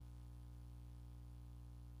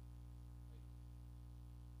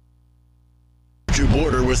To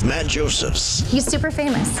Border with Matt Josephs. He's super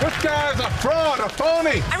famous. This guy's a fraud, a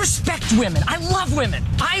phony. I respect women. I love women.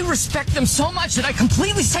 I respect them so much that I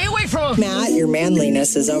completely stay away from them. Matt, your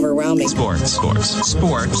manliness is overwhelming. Sports.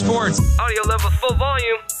 Audio level full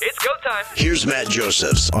volume. It's go time. Here's Matt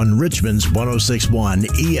Josephs on Richmond's 106.1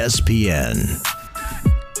 ESPN.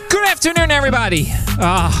 Good afternoon, everybody.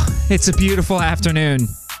 It's a beautiful afternoon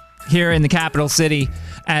here in the capital city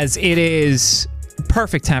as it is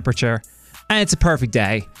perfect temperature. And it's a perfect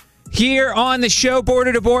day. Here on the show,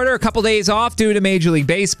 Border to Border, a couple days off due to Major League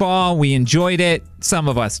Baseball. We enjoyed it. Some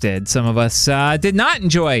of us did. Some of us did not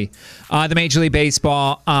enjoy the Major League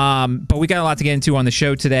Baseball. But we got a lot to get into on the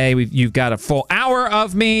show today. You've got a full hour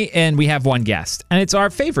of me, and we have one guest. And it's our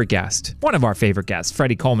favorite guest. One of our favorite guests.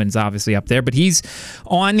 Freddie Coleman's obviously up there, but he's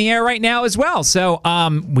on the air right now as well. So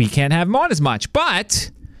we can't have him on as much.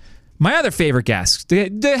 But my other favorite guest,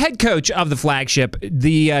 the head coach of the flagship,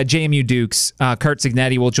 the JMU Dukes, Curt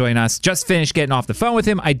Cignetti, will join us. Just finished getting off the phone with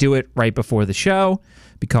him. I do it right before the show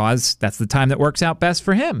because that's the time that works out best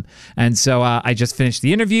for him. And so I just finished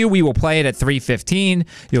the interview. We will play it at 3:15.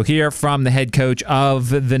 You'll hear from the head coach of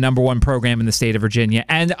the number one program in the state of Virginia.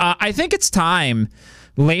 And I think it's time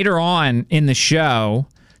later on in the show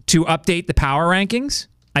to update the power rankings,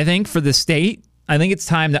 I think, for the state. I think it's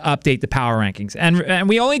time to update the power rankings, and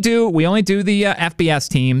we only do the FBS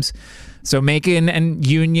teams. So Macon and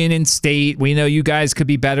Union and State, we know you guys could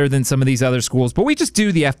be better than some of these other schools, but we just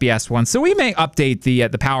do the FBS ones. So we may update the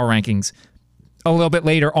power rankings a little bit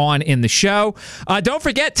later on in the show. Don't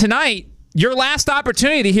forget tonight, your last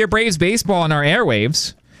opportunity to hear Braves baseball on our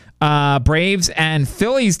airwaves. Braves and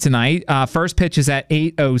Phillies tonight. First pitch is at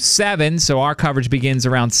 8:07, so our coverage begins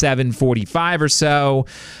around 7:45 or so.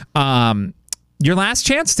 Your last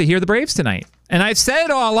chance to hear the Braves tonight. And I've said it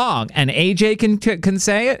all along, and AJ can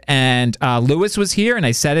say it, and Lewis was here, and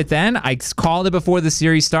I said it then. I called it before the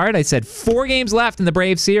series started. I said 4 games left in the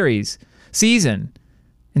Braves season,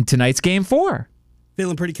 and tonight's game 4.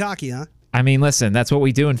 Feeling pretty cocky, huh? I mean, listen, that's what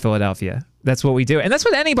we do in Philadelphia. That's what we do, and that's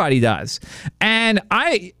what anybody does. And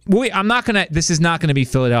I'm not gonna. This is not gonna be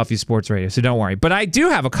Philadelphia sports radio, so don't worry. But I do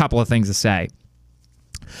have a couple of things to say.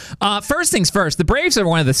 First things first, the Braves are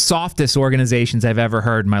one of the softest organizations I've ever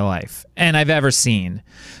heard in my life and I've ever seen.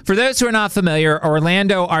 For those who are not familiar,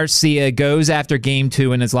 Orlando Arcia goes after game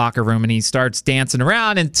 2 in his locker room and he starts dancing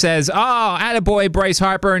around and says, "Oh, attaboy, Bryce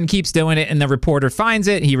Harper," and keeps doing it. And the reporter finds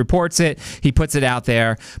it. He reports it. He puts it out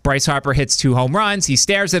there. Bryce Harper hits 2 home runs. He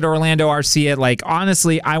stares at Orlando Arcia like,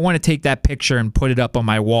 honestly, I want to take that picture and put it up on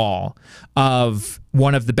my wall of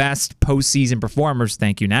one of the best postseason performers,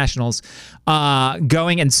 thank you, Nationals,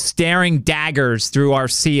 going and staring daggers through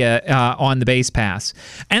Arcia on the base pass.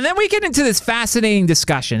 And then we get into this fascinating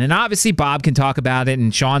discussion. And obviously Bob can talk about it,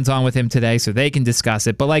 and Sean's on with him today, so they can discuss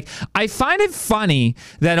it. But, like, I find it funny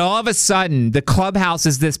that all of a sudden the clubhouse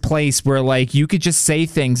is this place where, like, you could just say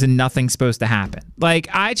things and nothing's supposed to happen. Like,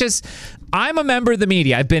 I'm a member of the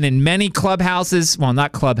media. I've been in many clubhouses. Well,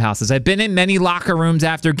 not clubhouses. I've been in many locker rooms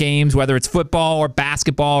after games, whether it's football or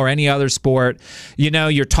basketball or any other sport. You know,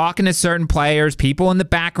 you're talking to certain players. People in the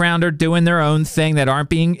background are doing their own thing that aren't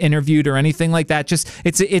being interviewed or anything like that. Just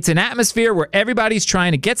it's an atmosphere where everybody's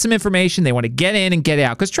trying to get some information. They want to get in and get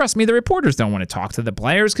out. Because trust me, the reporters don't want to talk to the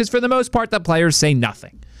players because for the most part, the players say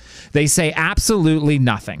nothing. They say absolutely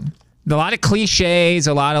nothing. A lot of cliches,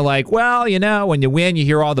 a lot of like, well, you know, when you win, you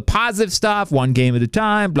hear all the positive stuff, one game at a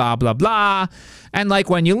time, blah, blah, blah. And like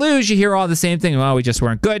when you lose, you hear all the same thing. Well, we just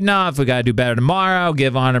weren't good enough. We got to do better tomorrow,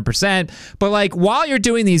 give 100%. But like while you're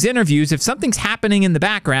doing these interviews, if something's happening in the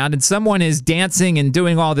background and someone is dancing and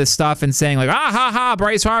doing all this stuff and saying like, ah, ha, ha,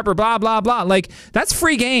 Bryce Harper, blah, blah, blah, like that's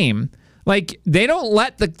free game. Like they don't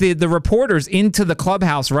let the reporters into the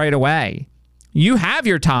clubhouse right away. You have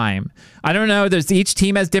your time. I don't know. Each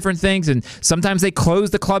team has different things, and sometimes they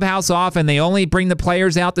close the clubhouse off and they only bring the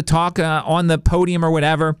players out to talk on the podium or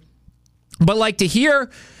whatever. But like to hear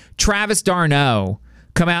Travis d'Arnaud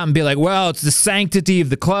come out and be like, well, it's the sanctity of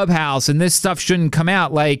the clubhouse and this stuff shouldn't come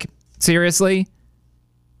out. Like, seriously?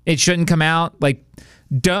 It shouldn't come out? Like,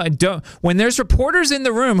 when there's reporters in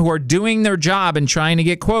the room who are doing their job and trying to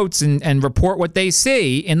get quotes and report what they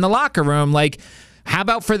see in the locker room, like, how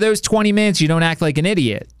about for those 20 minutes you don't act like an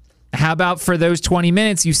idiot? How about for those 20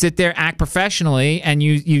 minutes you sit there, act professionally, and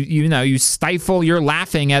you stifle your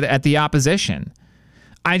laughing at the opposition?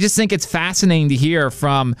 I just think it's fascinating to hear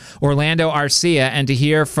from Orlando Arcia and to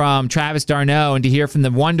hear from Travis d'Arnaud and to hear from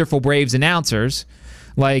the wonderful Braves announcers.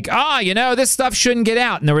 Like, this stuff shouldn't get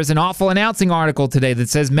out. And there was an awful announcing article today that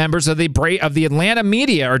says members of the Atlanta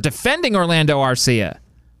media are defending Orlando Arcia.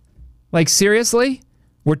 Like, seriously?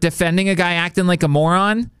 We're defending a guy acting like a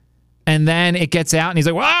moron? And then it gets out, and he's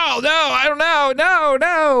like, "Wow, no, I don't know,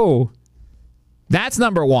 no." That's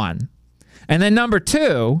number one. And then number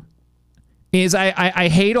two is I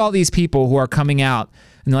hate all these people who are coming out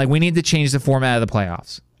and they're like, we need to change the format of the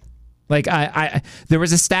playoffs. Like, there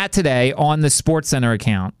was a stat today on the SportsCenter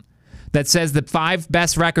account that says the 5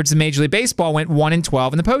 best records in Major League Baseball went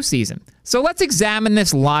 1-12 in the postseason. So let's examine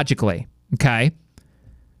this logically, okay?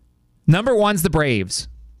 Number one's the Braves.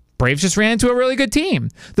 Braves just ran into a really good team.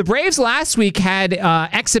 The Braves last week had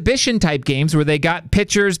exhibition-type games where they got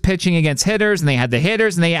pitchers pitching against hitters, and they had the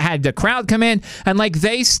hitters, and they had the crowd come in, and, like,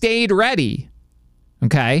 they stayed ready,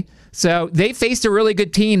 okay? So they faced a really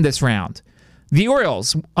good team this round. The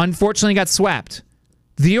Orioles, unfortunately, got swept.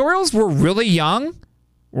 The Orioles were really young,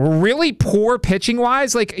 really poor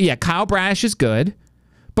pitching-wise. Like, yeah, Kyle Bradish is good,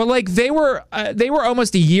 but, like, they were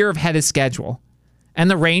almost a year ahead of schedule. And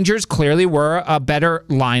the Rangers clearly were a better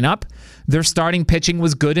lineup. Their starting pitching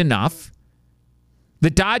was good enough. The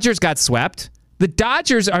Dodgers got swept. The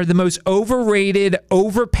Dodgers are the most overrated,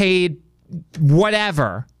 overpaid,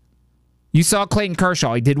 whatever. You saw Clayton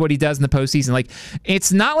Kershaw. He did what he does in the postseason. Like,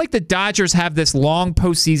 it's not like the Dodgers have this long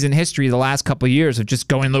postseason history the last couple of years of just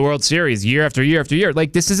going to the World Series year after year after year.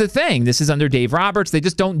 Like, this is a thing. This is under Dave Roberts. They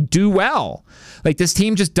just don't do well. Like, this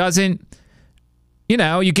team just doesn't... You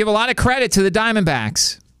know, you give a lot of credit to the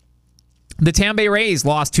Diamondbacks. The Tampa Bay Rays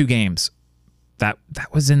lost 2 games. That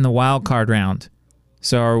was in the wild card round.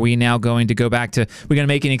 So are we now going to go back to... We're going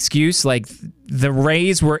to make an excuse? Like, the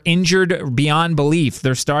Rays were injured beyond belief.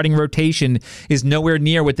 Their starting rotation is nowhere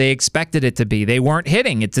near what they expected it to be. They weren't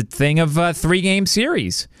hitting. It's a thing of a 3-game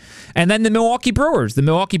series. And then the Milwaukee Brewers. The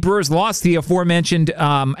Milwaukee Brewers lost the aforementioned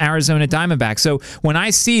Arizona Diamondbacks. So when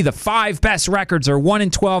I see the 5 best records are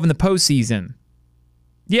 1-12 in the postseason...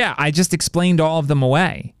 Yeah, I just explained all of them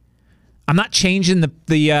away. I'm not changing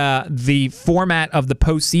the format of the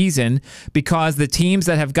postseason because the teams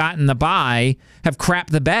that have gotten the bye have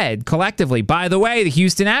crapped the bed collectively. By the way, the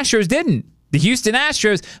Houston Astros didn't. The Houston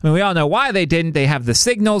Astros, I mean, we all know why they didn't. They have the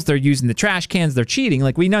signals. They're using the trash cans. They're cheating.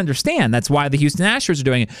 Like, we understand. That's why the Houston Astros are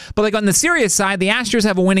doing it. But, like, on the serious side, the Astros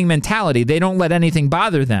have a winning mentality. They don't let anything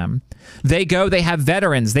bother them. They have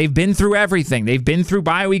veterans. They've been through everything. They've been through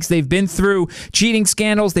bye weeks. They've been through cheating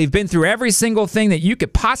scandals. They've been through every single thing that you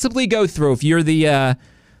could possibly go through if you're the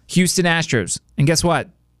Houston Astros. And guess what?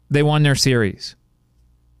 They won their series.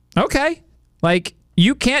 Okay. Like,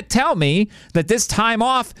 you can't tell me that this time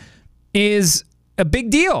off is a big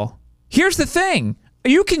deal. Here's the thing.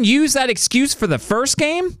 You can use that excuse for the first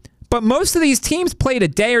game, but most of these teams played a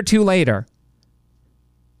day or two later.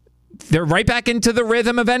 They're right back into the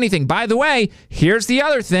rhythm of anything. By the way, here's the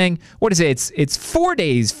other thing. What is it? It's 4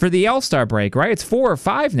 days for the All-Star break, right? It's 4 or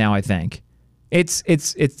 5 now, I think. It's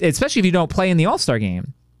especially if you don't play in the All-Star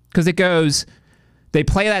game. Because it goes... They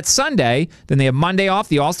play that Sunday, then they have Monday off.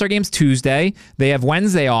 The All-Star game's Tuesday. They have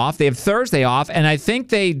Wednesday off. They have Thursday off. And I think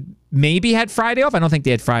they maybe had Friday off. I don't think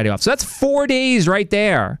they had Friday off. So that's 4 days right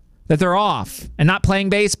there that they're off and not playing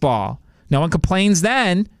baseball. No one complains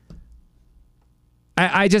then.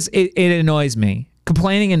 It annoys me.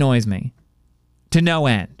 Complaining annoys me to no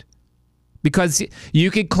end. Because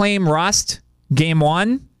you could claim rust game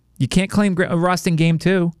 1. You can't claim rust in game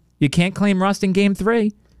 2. You can't claim rust in game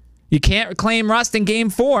 3. You can't claim rust in game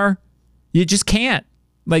 4. You just can't.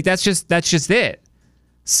 Like, that's just it.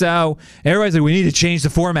 So everybody's like, we need to change the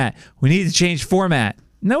format. We need to change format.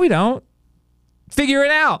 No, we don't. Figure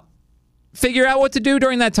it out. Figure out what to do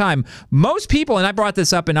during that time. Most people, and I brought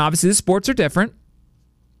this up, and obviously the sports are different.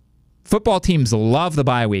 Football teams love the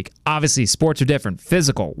bye week. Obviously, sports are different.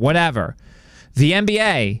 Physical, whatever. The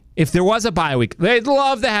NBA, if there was a bye week, they'd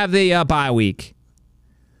love to have the bye week.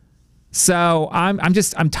 So I'm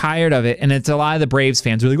tired of it, and it's a lot of the Braves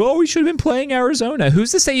fans who are like, oh, we should have been playing Arizona.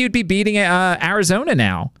 Who's to say you'd be beating Arizona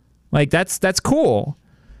now? Like, that's cool.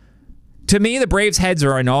 To me, the Braves' heads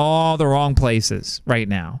are in all the wrong places right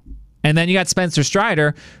now. And then you got Spencer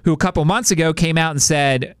Strider, who a couple months ago came out and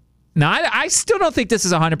said, now, I still don't think this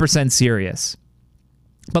is 100% serious.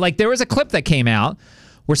 But, like, there was a clip that came out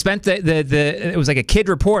where it was like a kid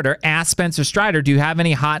reporter asked Spencer Strider, do you have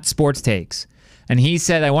any hot sports takes? And he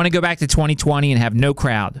said, I want to go back to 2020 and have no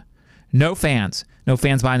crowd, no fans. No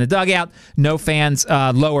fans behind the dugout, no fans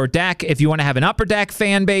lower deck. If you want to have an upper deck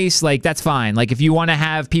fan base, like, that's fine. Like, if you want to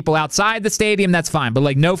have people outside the stadium, that's fine. But,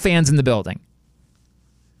 like, no fans in the building.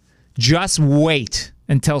 Just wait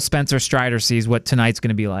until Spencer Strider sees what tonight's going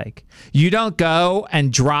to be like. You don't go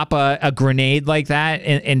and drop a grenade like that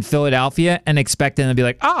in Philadelphia and expect them to be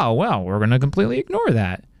like, oh, well, we're going to completely ignore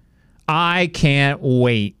that. I can't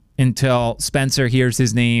wait until Spencer hears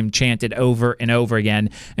his name chanted over and over again,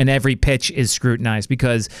 and every pitch is scrutinized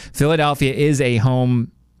because Philadelphia is a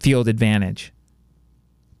home field advantage.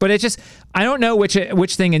 But it's just, I don't know which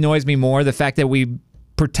thing annoys me more, the fact that we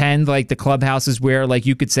pretend like the clubhouse is where like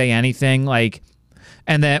you could say anything, like,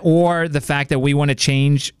 and then, or the fact that we want to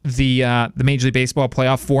change the Major League Baseball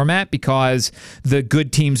playoff format because the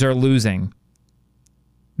good teams are losing.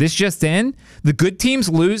 This just in, the good teams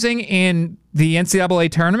losing in the NCAA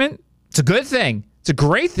tournament, it's a good thing. It's a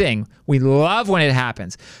great thing. We love when it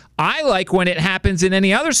happens. I like when it happens in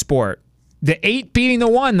any other sport. The 8 beating the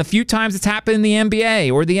 1, the few times it's happened in the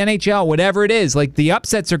NBA or the NHL, whatever it is, like the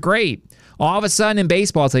upsets are great. All of a sudden in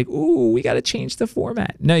baseball, it's like, ooh, we got to change the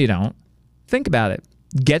format. No, you don't. Think about it.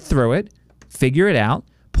 Get through it. Figure it out.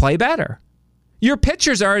 Play better. Your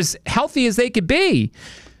pitchers are as healthy as they could be.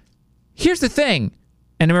 Here's the thing.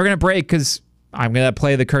 And then we're going to break because I'm going to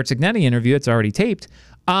play the Curt Cignetti interview. It's already taped.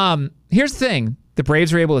 Here's the thing. The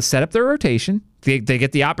Braves are able to set up their rotation. They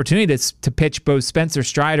get the opportunity to pitch both Spencer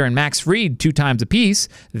Strider and Max Fried 2 times apiece.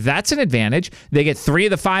 That's an advantage. They get 3 of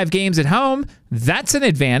the 5 games at home. That's an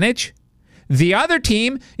advantage. The other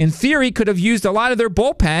team, in theory, could have used a lot of their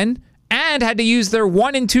bullpen and had to use their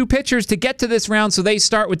 1 and 2 pitchers to get to this round, so they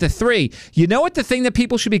start with the 3. You know what the thing that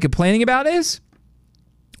people should be complaining about is?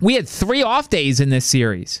 We had 3 off days in this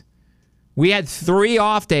series. We had 3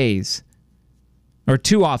 off days. Or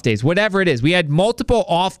 2 off days, whatever it is. We had multiple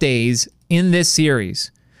off days in this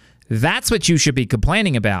series. That's what you should be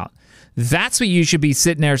complaining about. That's what you should be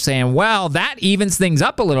sitting there saying, well, that evens things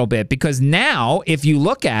up a little bit, because now, if you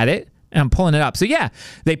look at it, and I'm pulling it up. So, yeah,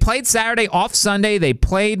 they played Saturday, off Sunday. They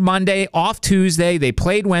played Monday, off Tuesday. They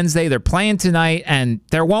played Wednesday. They're playing tonight, and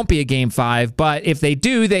there won't be a Game 5. But if they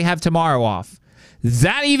do, they have tomorrow off.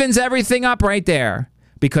 That evens everything up right there,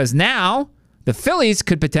 because now the Phillies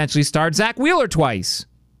could potentially start Zach Wheeler twice.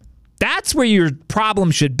 That's where your problem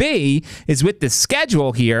should be, is with the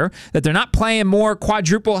schedule here, that they're not playing more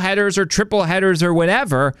quadruple headers or triple headers or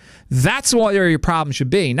whatever. That's where your problem should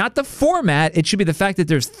be. Not the format. It should be the fact that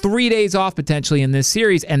there's 3 days off potentially in this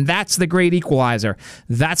series, and that's the great equalizer.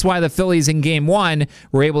 That's why the Phillies in Game 1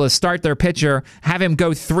 were able to start their pitcher, have him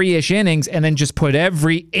go 3-ish innings, and then just put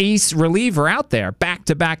every ace reliever out there back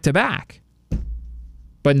to back to back.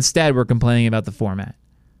 But instead, we're complaining about the format.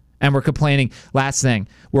 And we're complaining, last thing,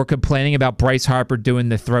 we're complaining about Bryce Harper doing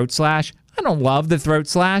the throat slash. I don't love the throat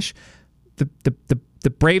slash. The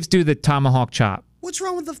Braves do the tomahawk chop. What's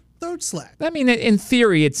wrong with the throat slash? I mean, in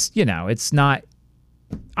theory, it's not.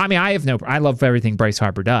 I mean, I love everything Bryce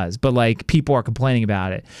Harper does, but like, people are complaining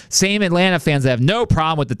about it. Same Atlanta fans that have no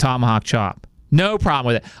problem with the tomahawk chop. No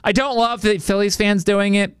problem with it. I don't love the Phillies fans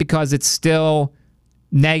doing it because it's still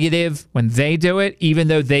negative when they do it, even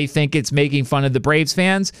though they think it's making fun of the Braves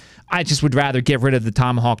fans. I just would rather get rid of the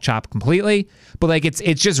tomahawk chop completely. But like, it's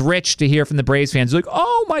just rich to hear from the Braves fans. Like,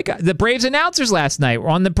 oh my God, the Braves announcers last night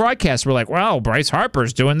on the broadcast were like, well, Bryce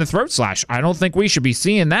Harper's doing the throat slash. I don't think we should be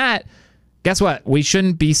seeing that. Guess what? We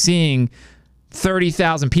shouldn't be seeing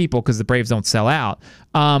 30,000 people, because the Braves don't sell out.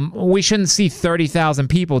 We shouldn't see 30,000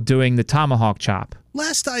 people doing the tomahawk chop.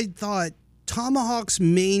 Last I thought, tomahawk's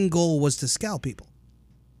main goal was to scalp people.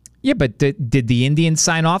 Yeah, but did the Indians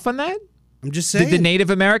sign off on that? I'm just saying. Did the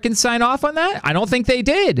Native Americans sign off on that? I don't think they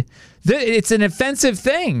did. It's an offensive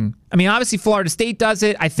thing. I mean, obviously Florida State does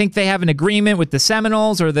it. I think they have an agreement with the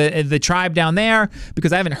Seminoles or the tribe down there,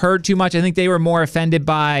 because I haven't heard too much. I think they were more offended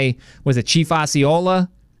by, was it Chief Osceola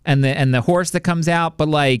and the horse that comes out? But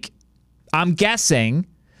like, I'm guessing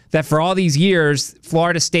that for all these years,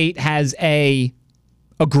 Florida State has a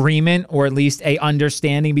agreement, or at least a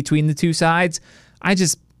understanding between the two sides.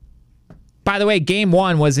 By the way, Game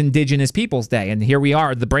 1 was Indigenous Peoples Day, and here we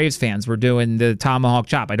are, the Braves fans were doing the tomahawk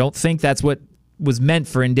chop. I don't think that's what was meant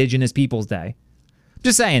for Indigenous Peoples Day.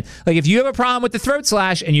 Just saying, like, if you have a problem with the throat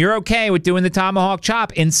slash and you're okay with doing the tomahawk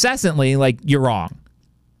chop incessantly, like, you're wrong.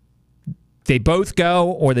 They both go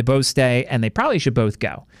or they both stay, and they probably should both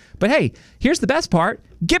go. But hey, here's the best part.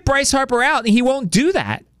 Get Bryce Harper out, and he won't do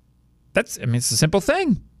that. It's a simple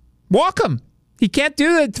thing. Walk him. He can't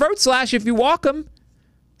do the throat slash if you walk him.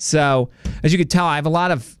 So, as you can tell, I have a lot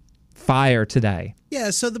of fire today. Yeah,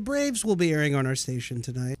 so the Braves will be airing on our station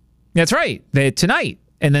tonight. That's right. Tonight.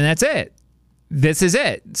 And then that's it. This is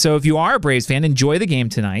it. So if you are a Braves fan, enjoy the game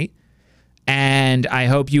tonight. And I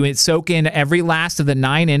hope you soak in every last of the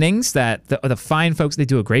 9 innings that the fine folks, they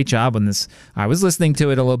do a great job on this. I was listening to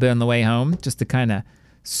it a little bit on the way home just to kind of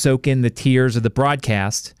soak in the tears of the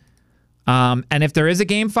broadcast. And if there is a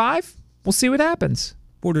Game 5, we'll see what happens.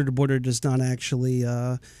 Border to Border does not actually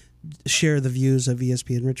share the views of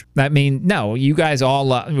ESPN Richmond. I mean, no, you guys all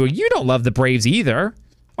love, well, you don't love the Braves either.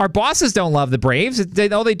 Our bosses don't love the Braves.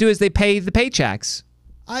 All they do is they pay the paychecks.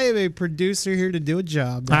 I am a producer here to do a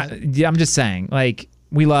job. Yeah, I'm just saying. Like,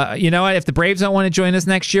 we love. You know what? If the Braves don't want to join us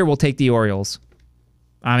next year, we'll take the Orioles.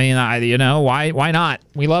 I mean, why not?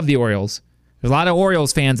 We love the Orioles. There's a lot of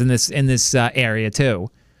Orioles fans in this area too.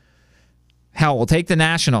 Hell, we'll take the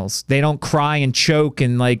Nationals. They don't cry and choke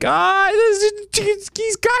and like,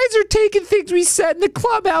 these guys are taking things we said in the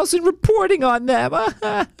clubhouse and reporting on them.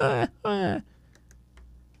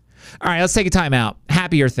 All right, let's take a timeout.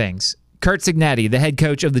 Happier things. Curt Cignetti, the head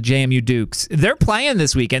coach of the JMU Dukes. They're playing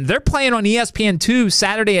this weekend. They're playing on ESPN2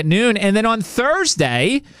 Saturday at noon. And then on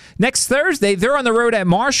next Thursday, they're on the road at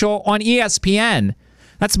Marshall on ESPN.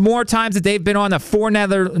 That's more times that they've been on a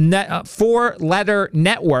four-letter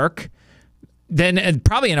network than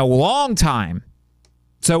probably in a long time.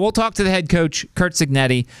 So we'll talk to the head coach, Curt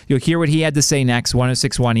Cignetti. You'll hear what he had to say next,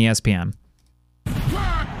 106.1 ESPN.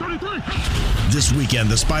 This weekend,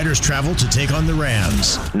 the Spiders travel to take on the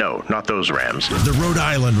Rams. No, not those Rams. The Rhode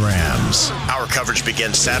Island Rams. Our coverage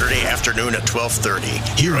begins Saturday afternoon at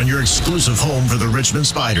 12:30. Here on your exclusive home for the Richmond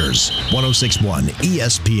Spiders, 106.1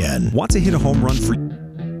 ESPN. Want to hit a home run for...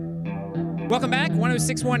 Welcome back,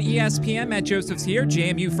 106.1 ESPN. Matt Joseph's here.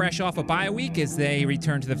 JMU fresh off a bye week as they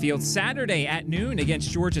return to the field Saturday at noon against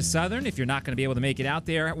Georgia Southern. If you're not going to be able to make it out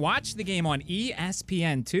there, watch the game on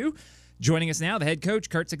ESPN2. Joining us now, the head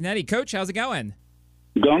coach, Curt Cignetti. Coach, how's it going?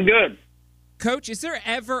 Going good. Coach, is there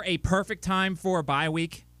ever a perfect time for a bye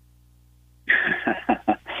week?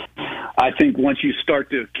 I think once you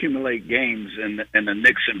start to accumulate games and the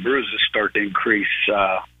nicks and bruises start to increase,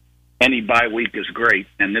 any bye week is great,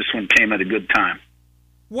 and this one came at a good time.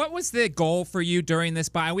 What was the goal for you during this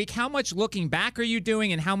bye week? How much looking back are you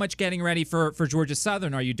doing, and how much getting ready for Georgia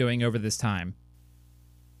Southern are you doing over this time?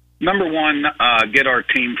 Number one, get our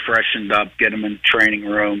team freshened up, get them in the training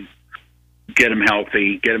room, get them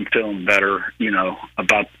healthy, get them feeling better,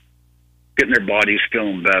 about getting their bodies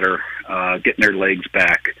feeling better, getting their legs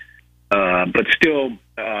back, but still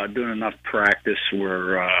doing enough practice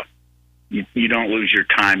where you don't lose your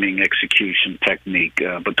timing, execution, technique.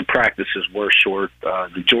 But the practices were short.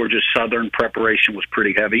 The Georgia Southern preparation was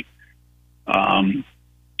pretty heavy.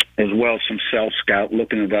 As well as some self-scout,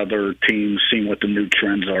 looking at other teams, seeing what the new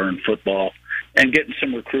trends are in football, and getting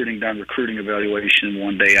some recruiting done, recruiting evaluation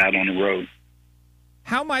one day out on the road.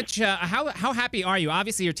 How much? How happy are you?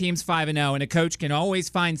 Obviously, your team's 5-0, and a coach can always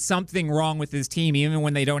find something wrong with his team, even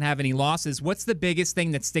when they don't have any losses. What's the biggest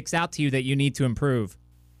thing that sticks out to you that you need to improve?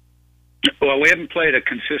 Well, we haven't played a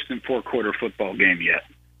consistent four-quarter football game yet,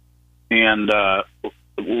 and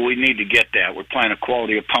we need to get that. We're playing a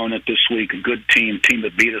quality opponent this week, a good team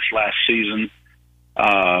that beat us last season,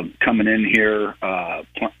 coming in here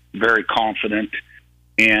very confident.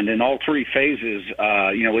 And in all three phases,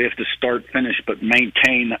 we have to start, finish, but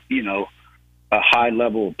maintain, a high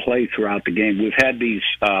level of play throughout the game. We've had these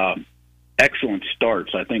excellent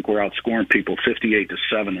starts. I think we're outscoring people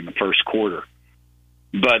 58-7 in the first quarter.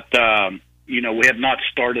 But we have not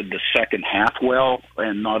started the second half well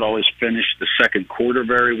and not always finished the second quarter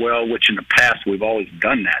very well, which in the past we've always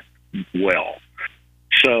done that well.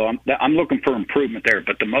 So I'm looking for improvement there.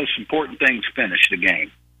 But the most important thing is finish the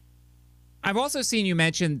game. I've also seen you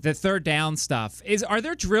mention the third down stuff. Are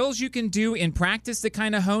there drills you can do in practice to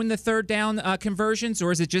kind of hone the third down conversions,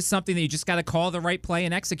 or is it just something that you just got to call the right play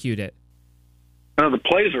and execute it? The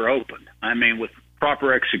plays are open. I mean, with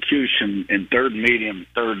proper execution in third and medium,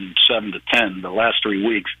 third and 7 to 10, the last 3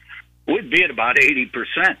 weeks, we'd be at about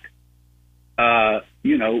 80%.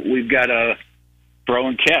 We've got a throw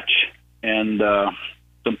and catch, and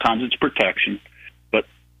sometimes it's protection, but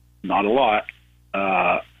not a lot.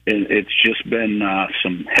 It's just been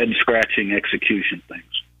some head-scratching execution things.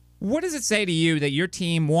 What does it say to you that your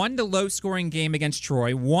team won the low-scoring game against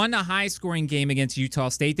Troy, won a high-scoring game against Utah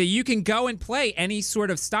State, that you can go and play any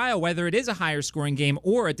sort of style, whether it is a higher-scoring game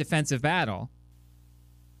or a defensive battle?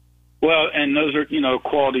 Well, and those are,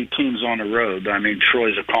 quality teams on the road. I mean,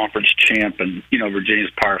 Troy's a conference champ, and,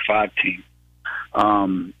 Virginia's a Power 5 team.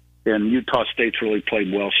 And Utah State's really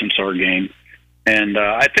played well since our game. And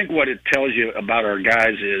I think what it tells you about our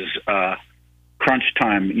guys is crunch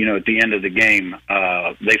time, at the end of the game,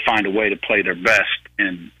 they find a way to play their best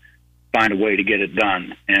and find a way to get it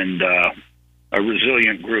done. And a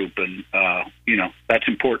resilient group, and, that's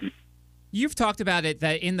important. You've talked about it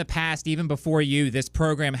that in the past, even before you, this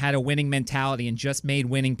program had a winning mentality and just made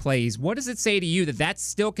winning plays. What does it say to you that that's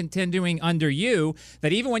still continuing under you,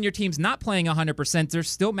 that even when your team's not playing 100%, they're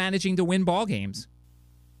still managing to win ball games?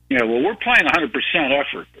 Yeah, well, we're playing 100%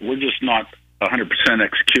 effort. We're just not 100%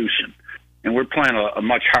 execution. and we're playing a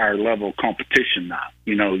much higher level competition now.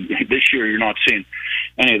 You know, this year you're not seeing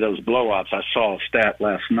any of those blowouts. I saw a stat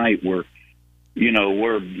last night where, you know,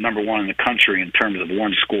 we're number one in the country in terms of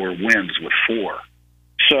one-score wins with 4.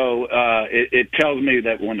 So it tells me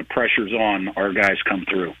that when the pressure's on, our guys come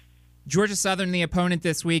through. Georgia Southern, the opponent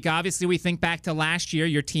this week. Obviously, we think back to last year.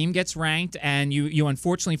 Your team gets ranked, and you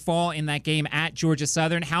unfortunately fall in that game at Georgia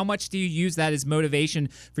Southern. How much do you use that as motivation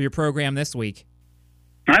for your program this week?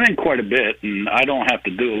 I think quite a bit, and I don't have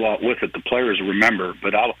to do a lot with it. The players remember,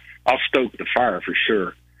 but I'll stoke the fire for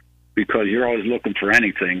sure, because you're always looking for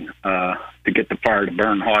anything to get the fire to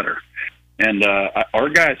burn hotter. And our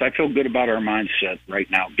guys, I feel good about our mindset right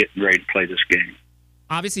now, getting ready to play this game.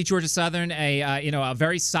 Obviously, Georgia Southern, a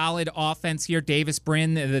very solid offense here. Davis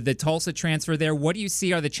Brin, the Tulsa transfer there. What do you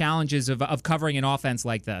see are the challenges of covering an offense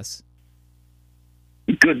like this?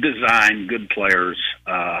 Good design, good players,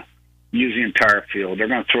 use the entire field. They're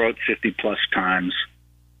going to throw it 50-plus times.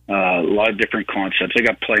 A lot of different concepts. They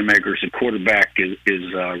got playmakers. The quarterback is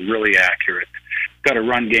really accurate. Got a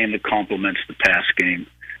run game that complements the pass game.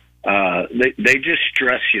 They just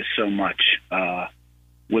stress you so much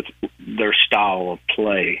with their style of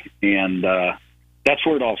play, and that's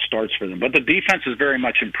where it all starts for them. But the defense is very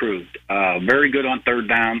much improved. Very good on third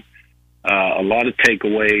down. A lot of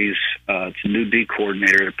takeaways. It's a new D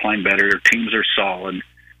coordinator. They're playing better. Their teams are solid.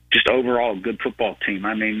 Just overall, a good football team.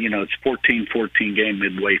 I mean, you know, it's 14-14 game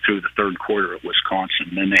midway through the third quarter at Wisconsin,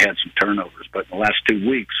 and then they had some turnovers. But in the last 2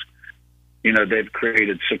 weeks, you know, they've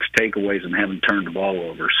created 6 takeaways and haven't turned the ball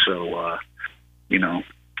over. So, you know,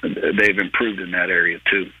 they've improved in that area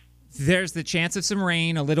too. There's the chance of some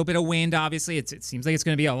rain, a little bit of wind, obviously. It seems like it's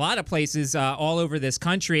going to be a lot of places all over this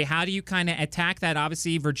country. How do you kind of attack that?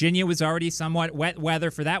 Obviously, Virginia was already somewhat wet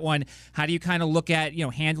weather for that one. How do you kind of look at, you know,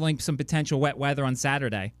 handling some potential wet weather on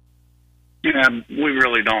Saturday? Yeah, we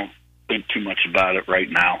really don't think too much about it right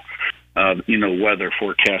now. You know, weather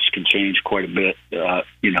forecasts can change quite a bit,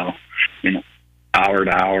 you know, hour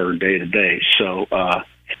to hour, day to day. So,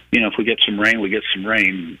 you know, if we get some rain, we get some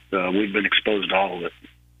rain. We've been exposed to all of it.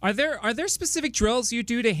 Are there specific drills you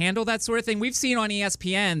do to handle that sort of thing? We've seen on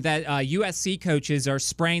ESPN that USC coaches are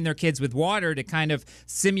spraying their kids with water to kind of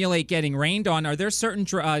simulate getting rained on. Are there certain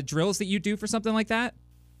drills that you do for something like that?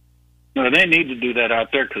 No, they need to do that out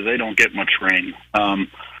there because they don't get much rain.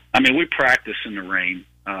 I mean, we practice in the rain.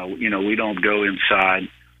 You know, we don't go inside.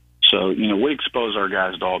 So, you know, we expose our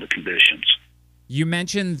guys to all the conditions. You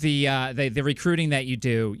mentioned the recruiting that you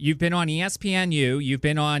do. You've been on ESPNU. You've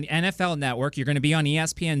been on NFL Network. You're going to be on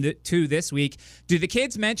ESPN2 this week. Do the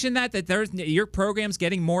kids mention that your program's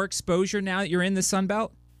getting more exposure now that you're in the Sun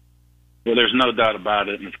Belt? Well, there's no doubt about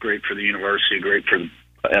it, and it's great for the university, great for the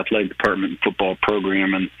athletic department and football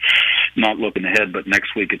program, and not looking ahead, but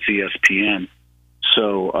next week it's ESPN.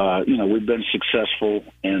 So, you know, we've been successful,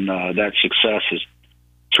 and that success is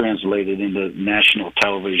translated into national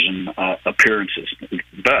television appearances.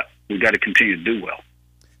 But we got to continue to do well.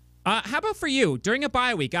 How about for you during a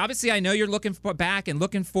bye week? Obviously, I know you're looking back and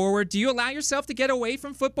looking forward. Do you allow yourself to get away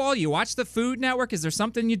from football? You watch the Food Network? Is there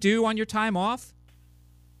something you do on your time off?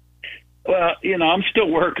 Well, you know, I'm still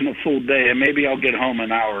working a full day, and maybe I'll get home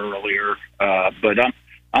an hour earlier. But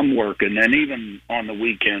I'm working, and even on the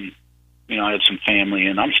weekend, you know, I had some family,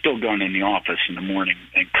 and I'm still going in the office in the morning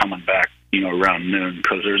and coming back, you know, around noon,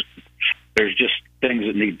 because there's just things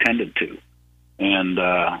that need tended to, and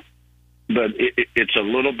but it's a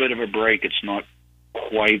little bit of a break. It's not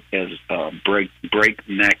quite as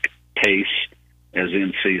breakneck pace as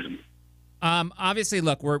in season. Obviously,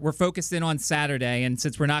 look, we're focused in on Saturday, and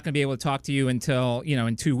since we're not going to be able to talk to you until, you know,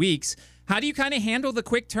 in 2 weeks, how do you kind of handle the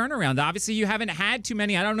quick turnaround? Obviously, you haven't had too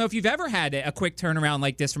many. I don't know if you've ever had a quick turnaround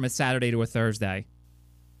like this from a Saturday to a Thursday.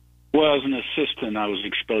 Well, as an assistant, I was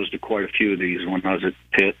exposed to quite a few of these when I was at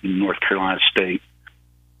Pitt in North Carolina State.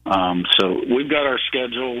 So we've got our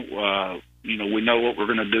schedule. You know, we know what we're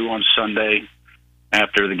going to do on Sunday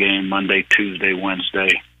after the game, Monday, Tuesday,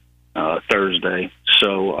 Wednesday, Thursday.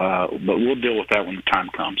 So, but we'll deal with that when the time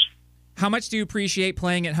comes. How much do you appreciate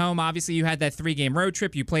playing at home? Obviously, you had that 3-game road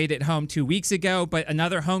trip. You played at home 2 weeks ago, but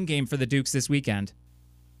another home game for the Dukes this weekend.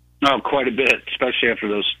 Oh, quite a bit, especially after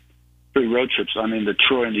those 3 road trips. I mean, the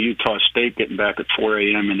Troy and the Utah State getting back at 4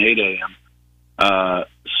 a.m. and 8 a.m.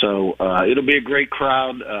 So it'll be a great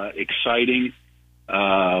crowd, exciting.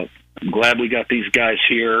 I'm glad we got these guys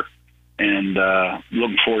here, and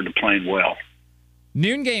looking forward to playing well.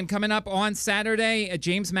 Noon game coming up on Saturday.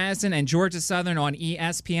 James Madison and Georgia Southern on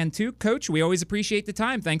ESPN2. Coach, we always appreciate the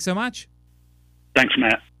time. Thanks so much. Thanks,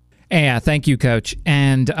 Matt. Yeah, thank you, Coach.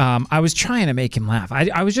 And I was trying to make him laugh.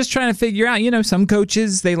 I was just trying to figure out, some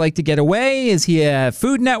coaches, they like to get away. Is he a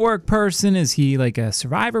Food Network person? Is he like a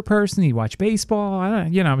Survivor person? He watch baseball?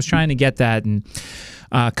 I was trying to get that, and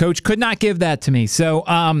Coach could not give that to me. So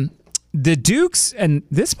the Dukes, and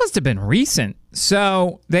this must have been recent.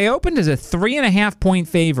 So they opened as a 3.5-point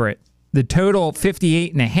favorite. The total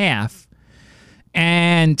 58.5,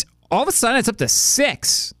 and all of a sudden it's up to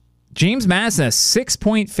 6. James Madison, a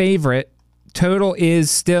 6-point favorite. Total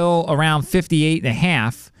is still around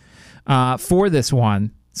 58.5 for this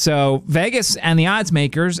one. So Vegas and the odds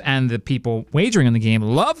makers and the people wagering on the game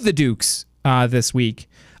love the Dukes this week.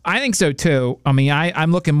 I think so too. I mean,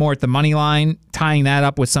 I'm looking more at the money line, tying that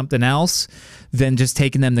up with something else than just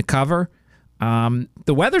taking them to cover. The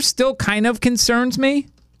weather still kind of concerns me.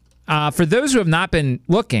 For those who have not been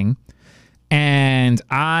looking, and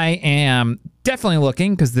I am definitely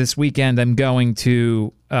looking because this weekend I'm going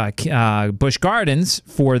to Busch Gardens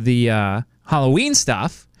for the Halloween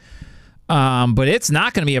stuff. But it's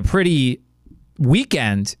not going to be a pretty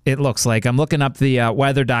weekend, it looks like. I'm looking up the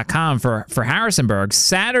weather.com for Harrisonburg.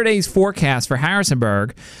 Saturday's forecast for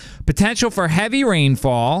Harrisonburg, potential for heavy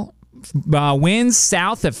rainfall, winds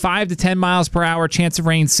south at 5 to 10 miles per hour, chance of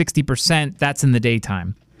rain 60%. That's in the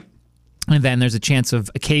daytime. And then there's a chance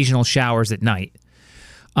of occasional showers at night.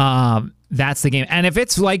 That's the game. And if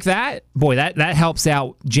it's like that, boy, that helps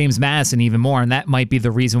out James Madison even more. And that might be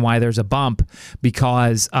the reason why there's a bump,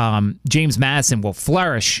 because James Madison will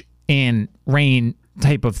flourish in rain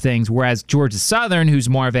type of things, whereas Georgia Southern, who's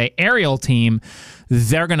more of a aerial team,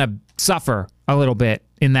 they're going to suffer a little bit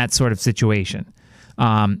in that sort of situation.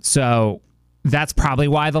 So that's probably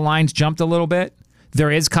why the lines jumped a little bit.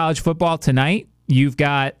 There is college football tonight. You've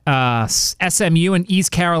got SMU and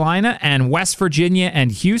East Carolina and West Virginia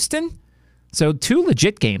and Houston. So 2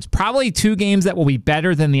 legit games. Probably 2 games that will be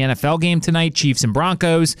better than the NFL game tonight, Chiefs and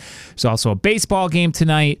Broncos. There's also a baseball game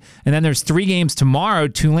tonight. And then there's 3 games tomorrow,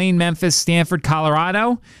 Tulane, Memphis, Stanford,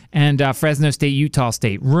 Colorado, and Fresno State, Utah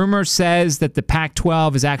State. Rumor says that the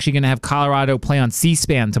Pac-12 is actually going to have Colorado play on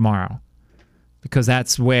C-SPAN tomorrow, because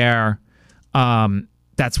that's where I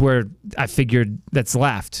figured that's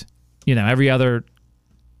left. Every other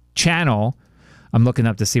channel, I'm looking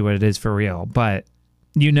up to see what it is for real. But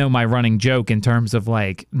my running joke in terms of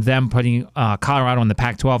like them putting Colorado on the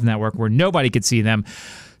Pac-12 network where nobody could see them.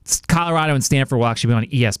 Colorado and Stanford will actually be on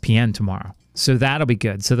ESPN tomorrow. So that'll be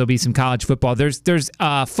good. So there'll be some college football. There's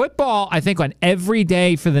football, I think, on every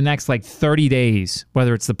day for the next 30 days,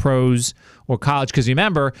 whether it's the pros or college. Because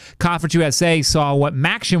remember, Conference USA saw what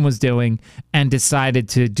Maction was doing and decided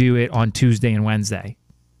to do it on Tuesday and Wednesday.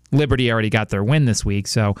 Liberty already got their win this week,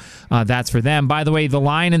 so that's for them. By the way, the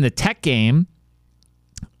line in the Tech game,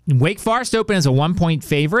 Wake Forest opened as a 1-point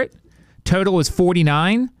favorite. Total is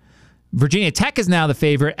 49. Virginia Tech is now the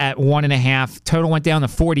favorite at 1.5. Total went down to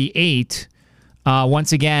 48.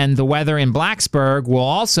 Once again, the weather in Blacksburg will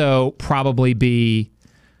also probably be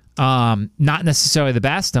not necessarily the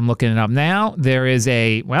best. I'm looking it up now. There is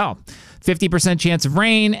a 50% chance of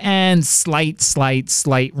rain and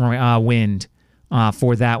slight wind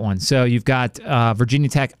for that one. So you've got Virginia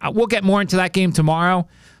Tech. We'll get more into that game tomorrow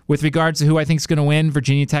with regards to who I think is going to win,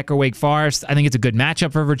 Virginia Tech or Wake Forest. I think it's a good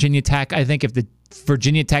matchup for Virginia Tech. I think if the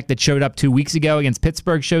Virginia Tech that showed up 2 weeks ago against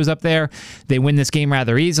Pittsburgh shows up there, they win this game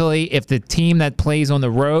rather easily. If the team that plays on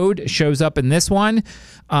the road shows up in this one,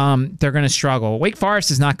 they're going to struggle. Wake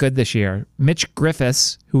Forest is not good this year. Mitch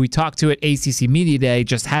Griffiths, who we talked to at ACC Media Day,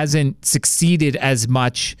 just hasn't succeeded as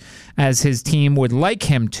much as his team would like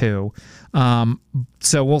him to.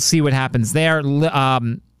 So we'll see what happens there.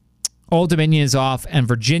 Old Dominion is off, and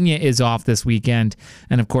Virginia is off this weekend.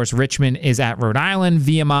 And, of course, Richmond is at Rhode Island,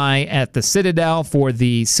 VMI at the Citadel for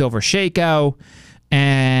the Silver Shako.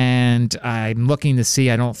 And I'm looking to see,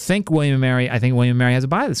 I think William & Mary has a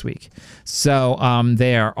bye this week. So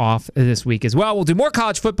they are off this week as well. We'll do more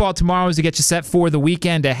college football tomorrow as we get you set for the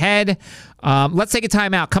weekend ahead. Let's take a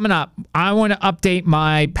time out. Coming up, I want to update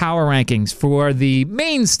my power rankings for the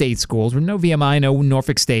main state schools. No VMI, no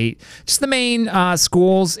Norfolk State, just the main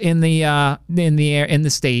schools in the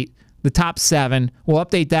state, the top 7. We'll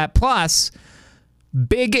update that. Plus,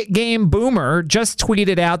 Big Game Boomer just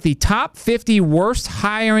tweeted out the top 50 worst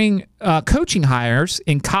coaching hires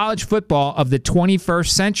in college football of the 21st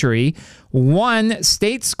century. One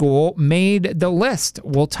state school made the list.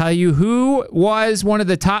 We'll tell you who was one of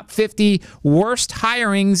the top 50 worst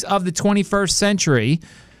hirings of the 21st century.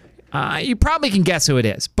 You probably can guess who it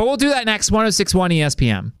is, but we'll do that next. 106.1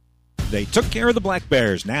 ESPN. They took care of the Black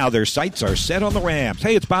Bears. Now their sights are set on the Rams.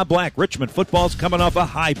 Hey, it's Bob Black. Richmond football's coming off a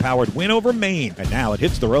high-powered win over Maine. And now it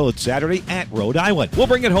hits the road Saturday at Rhode Island. We'll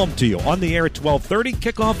bring it home to you on the air at 12:30,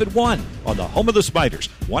 kickoff at 1 on the home of the Spiders,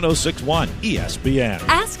 106.1 ESPN.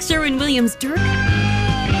 Ask Sherwin-Williams.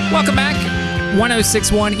 Welcome back.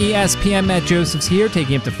 106.1 ESPN. Matt Joseph's here,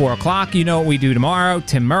 taking up to 4 o'clock. You know what we do tomorrow.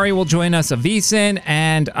 Tim Murray will join us, Avicen,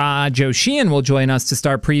 and Joe Sheehan will join us to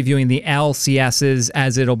start previewing the LCSs,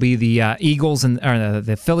 as it'll be the Eagles and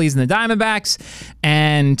the Phillies and the Diamondbacks,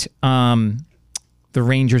 and the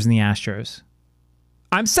Rangers and the Astros.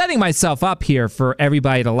 I'm setting myself up here for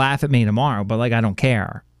everybody to laugh at me tomorrow, but I don't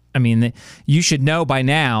care. I mean, you should know by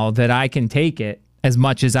now that I can take it as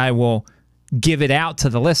much as I will give it out to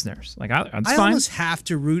the listeners. It's I fine. almost have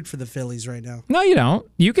to root for the Phillies right now. No, you don't.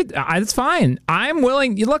 You could. It's fine. I'm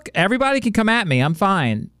willing. Look, everybody can come at me. I'm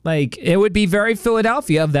fine. It would be very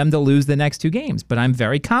Philadelphia of them to lose the next 2 games, but I'm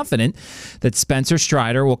very confident that Spencer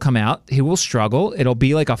Strider will come out. He will struggle. It'll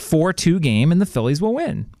be like a 4-2 game, and the Phillies will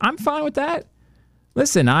win. I'm fine with that.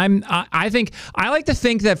 Listen, I think I like to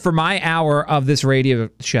think that for my hour of this radio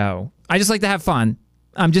show, I just like to have fun.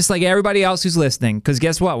 I'm just like everybody else who's listening, because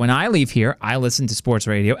guess what? When I leave here, I listen to sports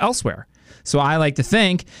radio elsewhere. So I like to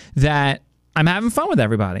think that I'm having fun with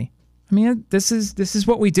everybody. I mean, this is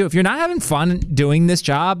what we do. If you're not having fun doing this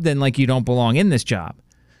job, then you don't belong in this job.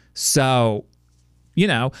 So,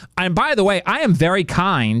 and by the way, I am very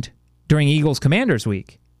kind during Eagles Commanders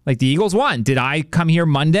week. The Eagles won. Did I come here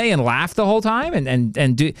Monday and laugh the whole time? And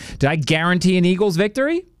did I guarantee an Eagles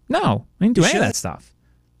victory? No, I didn't do any of that stuff.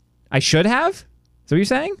 I should have? Is that what you're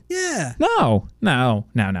saying? Yeah. No.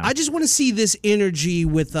 I just want to see this energy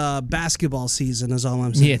with basketball season is all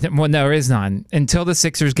I'm saying. Yeah, well, no, there is none. Until the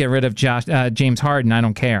Sixers get rid of James Harden, I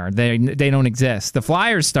don't care. They don't exist. The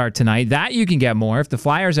Flyers start tonight. That you can get more. If the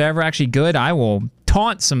Flyers are ever actually good, I will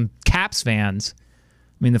taunt some Caps fans.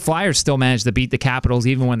 I mean, the Flyers still manage to beat the Capitals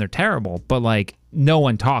even when they're terrible, but no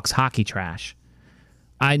one talks hockey trash.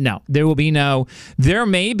 I know. There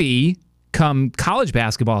may be, come college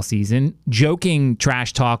basketball season, joking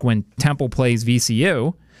trash talk when Temple plays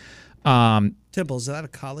VCU. Temple, is that a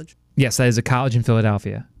college? Yes, that is a college in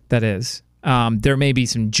Philadelphia. That is. There may be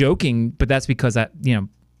some joking, but that's because I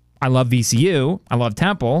love VCU, I love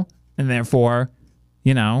Temple, and therefore,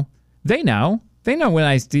 they know. They know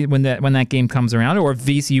when that game comes around, or if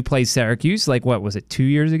VCU plays Syracuse, what was it, 2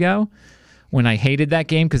 years ago, when I hated that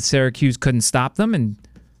game because Syracuse couldn't stop them, and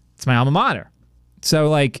it's my alma mater.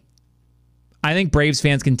 So, I think Braves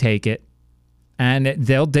fans can take it, and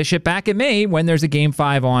they'll dish it back at me when there's a Game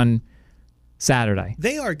 5 on Saturday.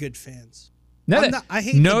 They are good fans. I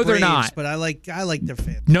hate the Braves, they're not. But I like their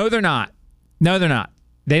fans. No, they're not.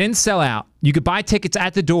 They didn't sell out. You could buy tickets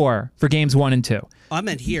at the door for games 1 and 2. I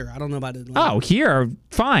meant here. I don't know about Atlanta. Oh, here,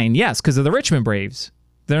 fine, yes, because of the Richmond Braves.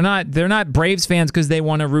 They're not Braves fans because they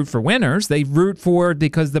want to root for winners. They root for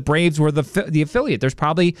because the Braves were the affiliate. There's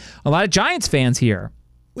probably a lot of Giants fans here.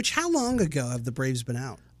 Which, how long ago have the Braves been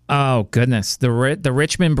out? Oh goodness, the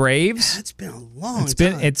Richmond Braves. Yeah, it's been a long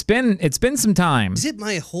time. It's been some time. Is it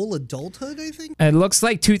my whole adulthood? I think it looks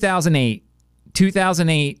like 2008.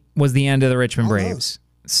 2008 was the end of the Richmond Braves.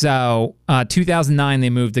 So 2009 they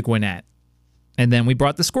moved to Gwinnett. And then we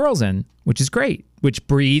brought the Squirrels in, which is great, which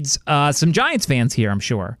breeds some Giants fans here, I'm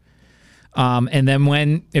sure. And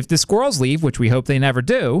then if the Squirrels leave, which we hope they never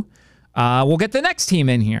do, we'll get the next team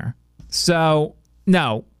in here. So,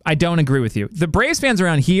 no, I don't agree with you. The Braves fans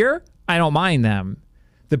around here, I don't mind them.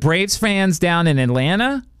 The Braves fans down in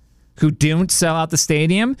Atlanta who don't sell out the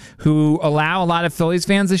stadium, who allow a lot of Phillies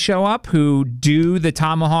fans to show up, who do the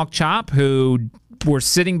tomahawk chop, who were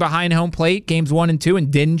sitting behind home plate games 1 and 2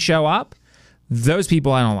 and didn't show up, those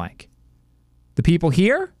people I don't like. The people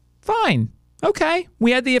here, fine. Okay,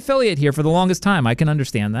 we had the affiliate here for the longest time. I can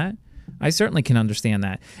understand that. I certainly can understand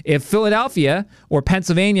that. If Philadelphia or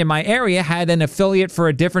Pennsylvania, my area, had an affiliate for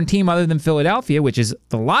a different team other than Philadelphia, which is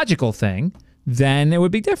the logical thing, then it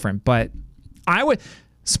would be different. But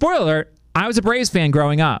spoiler alert, I was a Braves fan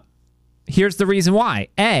growing up. Here's the reason why.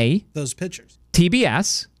 A, those pitchers.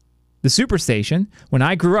 TBS, the Superstation. When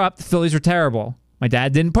I grew up, the Phillies were terrible. My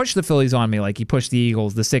dad didn't push the Phillies on me like he pushed the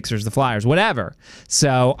Eagles, the Sixers, the Flyers, whatever.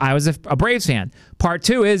 So I was a Braves fan. Part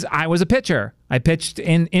 2 is I was a pitcher. I pitched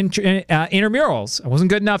in intramurals. I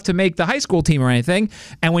wasn't good enough to make the high school team or anything.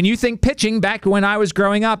 And when you think pitching, back when I was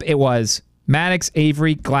growing up, it was Maddox,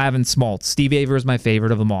 Avery, Glavine, Smoltz. Steve Avery was my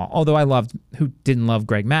favorite of them all. Although who didn't love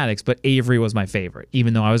Greg Maddox, but Avery was my favorite,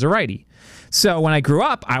 even though I was a righty. So when I grew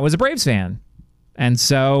up, I was a Braves fan. And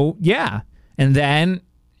so, yeah. And then,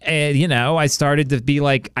 I started to be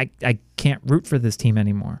like, I can't root for this team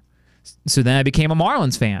anymore. So then I became a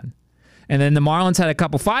Marlins fan. And then the Marlins had a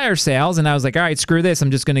couple fire sales, and I was like, all right, screw this.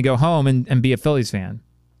 I'm just going to go home and be a Phillies fan.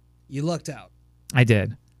 You lucked out. I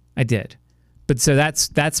did. But so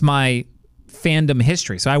that's my fandom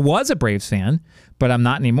history. So I was a Braves fan, but I'm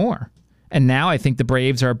not anymore. And now I think the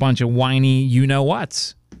Braves are a bunch of whiny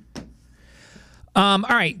you-know-whats. All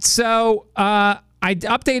right, so I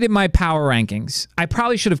updated my power rankings. I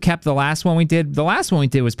probably should have kept the last one we did. The last one we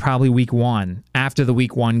did was probably week 1, after the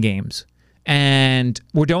week 1 games. And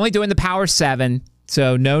we're only doing the Power 7,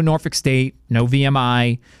 so no Norfolk State, no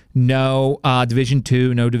VMI, no Division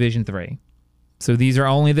 2, no Division 3. So these are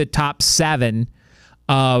only the top 7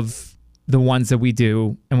 of the ones that we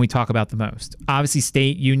do and we talk about the most. Obviously,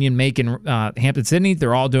 State, Union, Macon, Hampton-Sydney,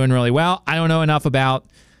 they're all doing really well. I don't know enough about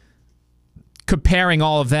comparing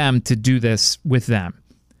all of them to do this with them.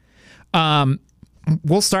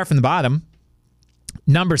 We'll start from the bottom.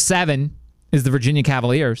 Number 7 is the Virginia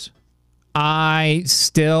Cavaliers. I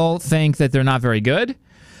still think that they're not very good.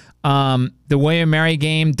 The William & Mary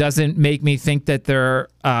game doesn't make me think that they're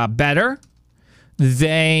better.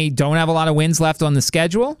 They don't have a lot of wins left on the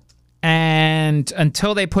schedule. And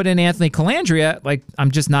until they put in Anthony Calandria,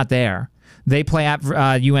 I'm just not there. They play at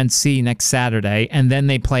UNC next Saturday, and then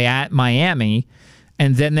they play at Miami,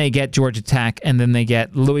 and then they get Georgia Tech, and then they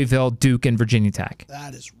get Louisville, Duke, and Virginia Tech.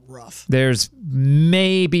 That is rough. There's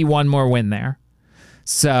maybe one more win there.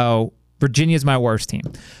 So Virginia's my worst team.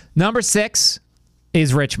 Number 6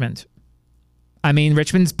 is Richmond. I mean,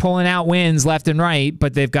 Richmond's pulling out wins left and right,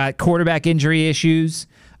 but they've got quarterback injury issues.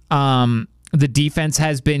 The defense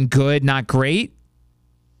has been good, not great.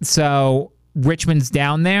 So Richmond's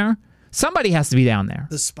down there. Somebody has to be down there.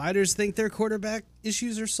 The Spiders think their quarterback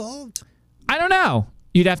issues are solved? I don't know.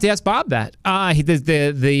 You'd have to ask Bob that.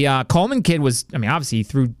 The Coleman kid was, obviously he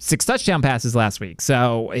threw 6 touchdown passes last week.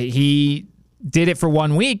 So he did it for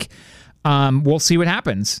 1 week. We'll see what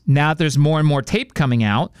happens. Now that there's more and more tape coming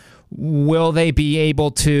out, will they be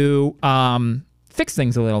able to fix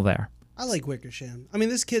things a little there? I like Wickersham.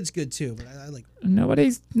 This kid's good too, but I like.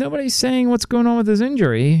 Nobody's saying what's going on with his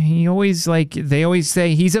injury. They always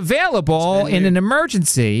say he's available in an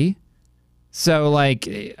emergency. So I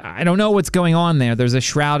don't know what's going on there. There's a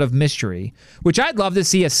shroud of mystery, which I'd love to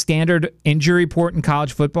see a standard injury report in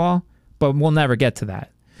college football, but we'll never get to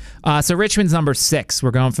that. So Richmond's number 6.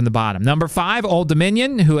 We're going from the bottom. Number 5, Old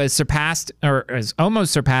Dominion, who has surpassed or is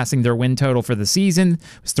almost surpassing their win total for the season.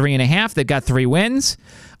 It was 3.5. They've got 3 wins.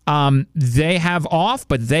 They have off,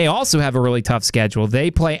 but they also have a really tough schedule.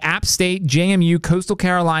 They play App State, JMU, Coastal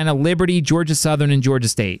Carolina, Liberty, Georgia Southern, and Georgia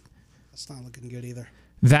State. That's not looking good either.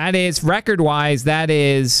 That is, record-wise, that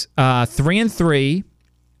is 3-3,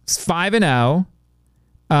 5-0,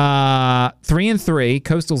 3-3.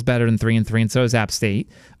 Coastal's better than 3-3, and so is App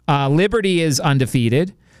State. Liberty is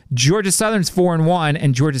undefeated. Georgia Southern's 4-1,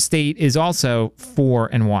 and Georgia State is also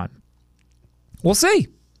 4-1. We'll see.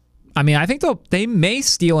 I think they may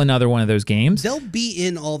steal another one of those games. They'll be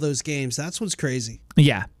in all those games. That's what's crazy.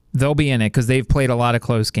 Yeah, they'll be in it because they've played a lot of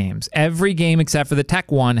close games. Every game except for the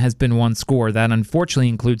Tech one has been one score. That unfortunately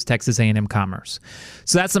includes Texas A&M Commerce.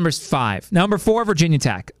 So that's number 5. Number 4, Virginia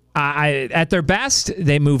Tech. At their best,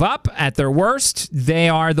 they move up. At their worst, they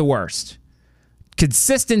are the worst.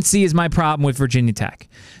 Consistency is my problem with Virginia Tech.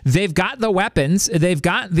 They've got the weapons. They've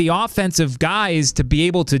got the offensive guys to be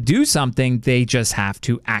able to do something. They just have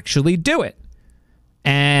to actually do it.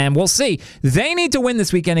 And we'll see. They need to win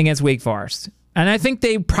this weekend against Wake Forest. And I think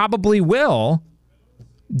they probably will.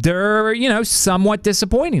 They're, somewhat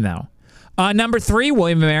disappointing, though. Number 3,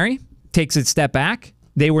 William & Mary takes a step back.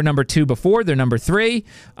 They were number 2 before. They're number 3.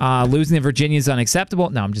 Losing to Virginia is unacceptable.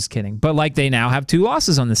 No, I'm just kidding. But they now have 2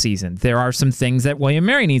 losses on the season. There are some things that William &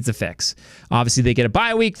 Mary needs to fix. Obviously, they get a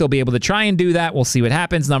bye week. They'll be able to try and do that. We'll see what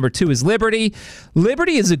happens. Number 2 is Liberty.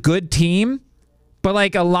 Liberty is a good team,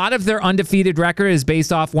 but a lot of their undefeated record is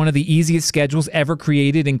based off one of the easiest schedules ever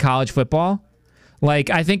created in college football.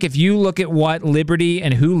 I think if you look at what Liberty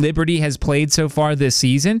and who Liberty has played so far this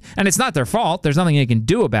season, and it's not their fault, there's nothing they can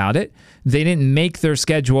do about it. They didn't make their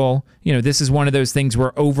schedule. This is one of those things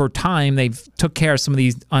where over time they've took care of some of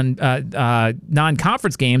these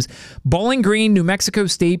non-conference games. Bowling Green, New Mexico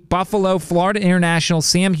State, Buffalo, Florida International,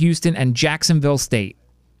 Sam Houston, and Jacksonville State.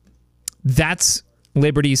 That's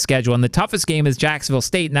Liberty's schedule. And the toughest game is Jacksonville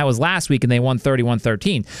State, and that was last week, and they won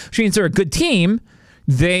 31-13. Which means they're a good team.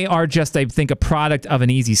 They are just, I think, a product of an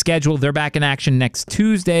easy schedule. They're back in action next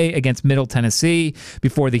Tuesday against Middle Tennessee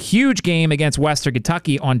before the huge game against Western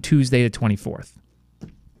Kentucky on Tuesday the 24th.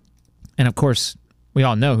 And, of course, we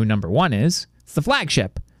all know who number 1 is. It's the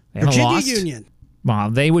flagship. They haven't Virginia lost. Union.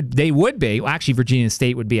 Well, they would be. Well, actually, Virginia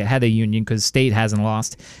State would be ahead of Union because State hasn't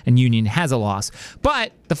lost and Union has a loss.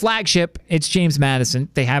 But the flagship, it's James Madison.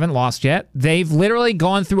 They haven't lost yet. They've literally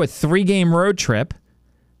gone through a 3-game road trip,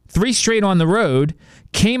 3 straight on the road,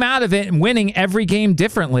 came out of it and winning every game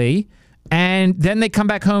differently, and then they come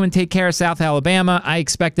back home and take care of South Alabama. I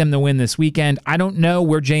expect them to win this weekend. I don't know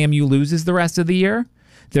where JMU loses the rest of the year.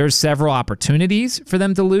 There's several opportunities for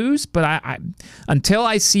them to lose, but I until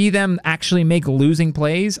I see them actually make losing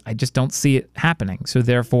plays, I just don't see it happening. So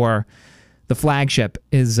therefore, the flagship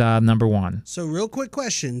is number 1. So real quick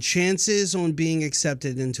question, chances on being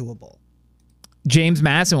accepted into a bowl? James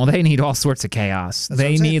Madison, well, they need all sorts of chaos.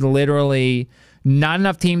 They need literally not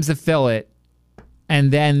enough teams to fill it, and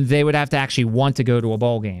then they would have to actually want to go to a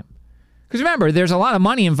bowl game. Because remember, there's a lot of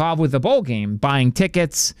money involved with the bowl game, buying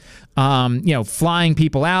tickets, flying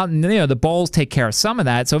people out, and the bowls take care of some of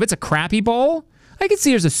that. So if it's a crappy bowl, I can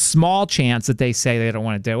see there's a small chance that they say they don't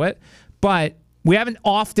want to do it. But we haven't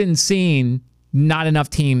often seen not enough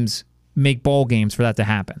teams make bowl games for that to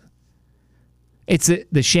happen.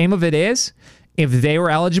 The shame of it is, if they were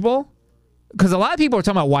eligible, because a lot of people are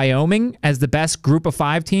talking about Wyoming as the best group of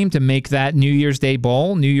 5 team to make that New Year's Day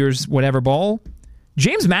bowl, New Year's whatever bowl.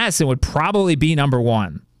 James Madison would probably be number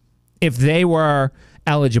 1 if they were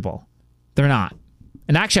eligible. They're not.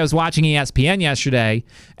 And actually, I was watching ESPN yesterday,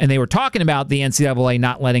 and they were talking about the NCAA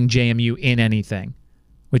not letting JMU in anything,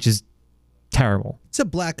 which is terrible. It's a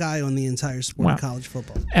black eye on the entire sport of college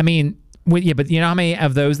football. I mean, but you know how many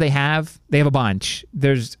of those they have? They have a bunch.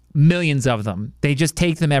 There's millions of them. They just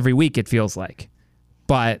take them every week, it feels like.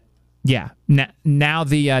 But yeah, now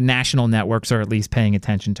the national networks are at least paying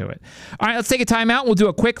attention to it. All right, let's take a timeout. We'll do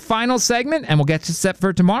a quick final segment, and we'll get you set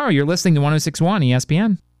for tomorrow. You're listening to 106.1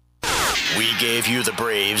 ESPN. We gave you the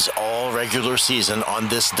Braves all regular season on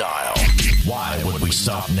this dial. Why would we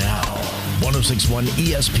stop now? 106.1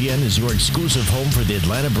 ESPN is your exclusive home for the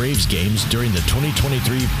Atlanta Braves games during the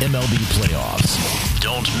 2023 MLB playoffs.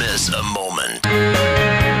 Don't miss a moment.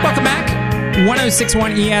 Welcome back.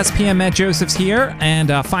 106.1 ESPN, Matt Josephs here,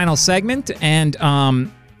 and final segment. And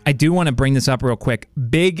I do want to bring this up real quick.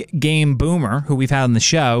 Big Game Boomer, who we've had on the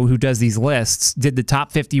show, who does these lists, did the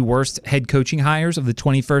top 50 worst head coaching hires of the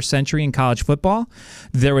 21st century in college football.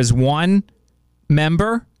 There was one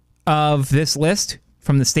member of this list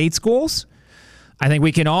from the state schools. I think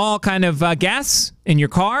we can all kind of guess in your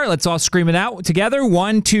car. Let's all scream it out together.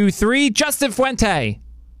 1, 2, 3. Justin Fuente,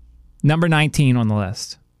 number 19 on the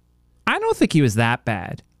list. I don't think he was that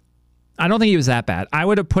bad. I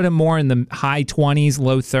would have put him more in the high 20s,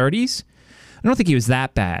 low 30s. I don't think he was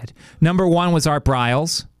that bad. Number 1 was Art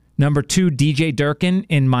Briles. Number 2, DJ Durkin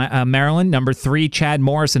in Maryland. Number 3, Chad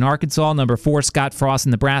Morris in Arkansas. Number 4, Scott Frost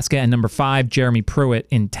in Nebraska. And number 5, Jeremy Pruitt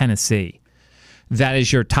in Tennessee. That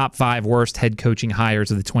is your top 5 worst head coaching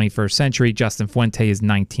hires of the 21st century. Justin Fuente is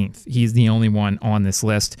 19th. He's the only one on this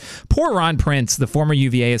list. Poor Ron Prince, the former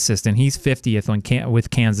UVA assistant. He's 50th with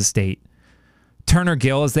Kansas State. Turner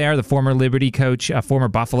Gill is there, the former Liberty coach, former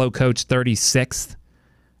Buffalo coach, 36th.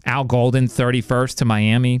 Al Golden, 31st to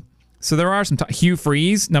Miami. So there are some... Hugh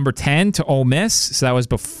Freeze, number 10 to Ole Miss. So that was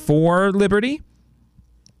before Liberty.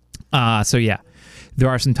 So yeah, there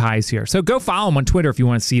are some ties here. So go follow him on Twitter if you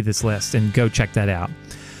want to see this list, and go check that out.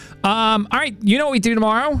 All right, you know what we do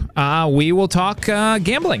tomorrow? We will talk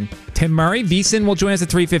gambling. Tim Murray, VSiN will join us at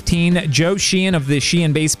 3:15. Joe Sheehan of the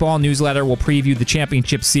Sheehan Baseball newsletter will preview the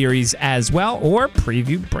championship series as well, or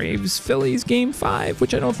preview Braves-Phillies Game 5,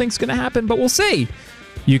 which I don't think is going to happen, but we'll see.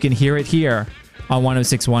 You can hear it here on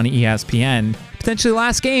 106.1 ESPN. Potentially the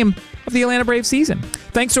last game of the Atlanta Braves season.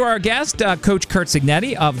 Thanks to our guest, Coach Curt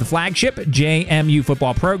Cignetti of the flagship JMU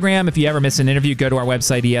football program. If you ever miss an interview, go to our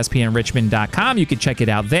website, espnrichmond.com. You can check it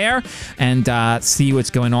out there and see what's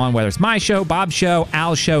going on, whether it's my show, Bob's show,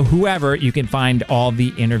 Al's show, whoever. You can find all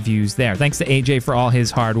the interviews there. Thanks to AJ for all his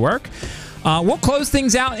hard work. We'll close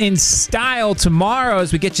things out in style tomorrow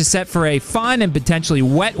as we get you set for a fun and potentially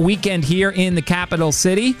wet weekend here in the capital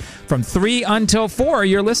city. From 3 until 4,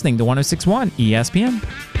 you're listening to 106.1 ESPN.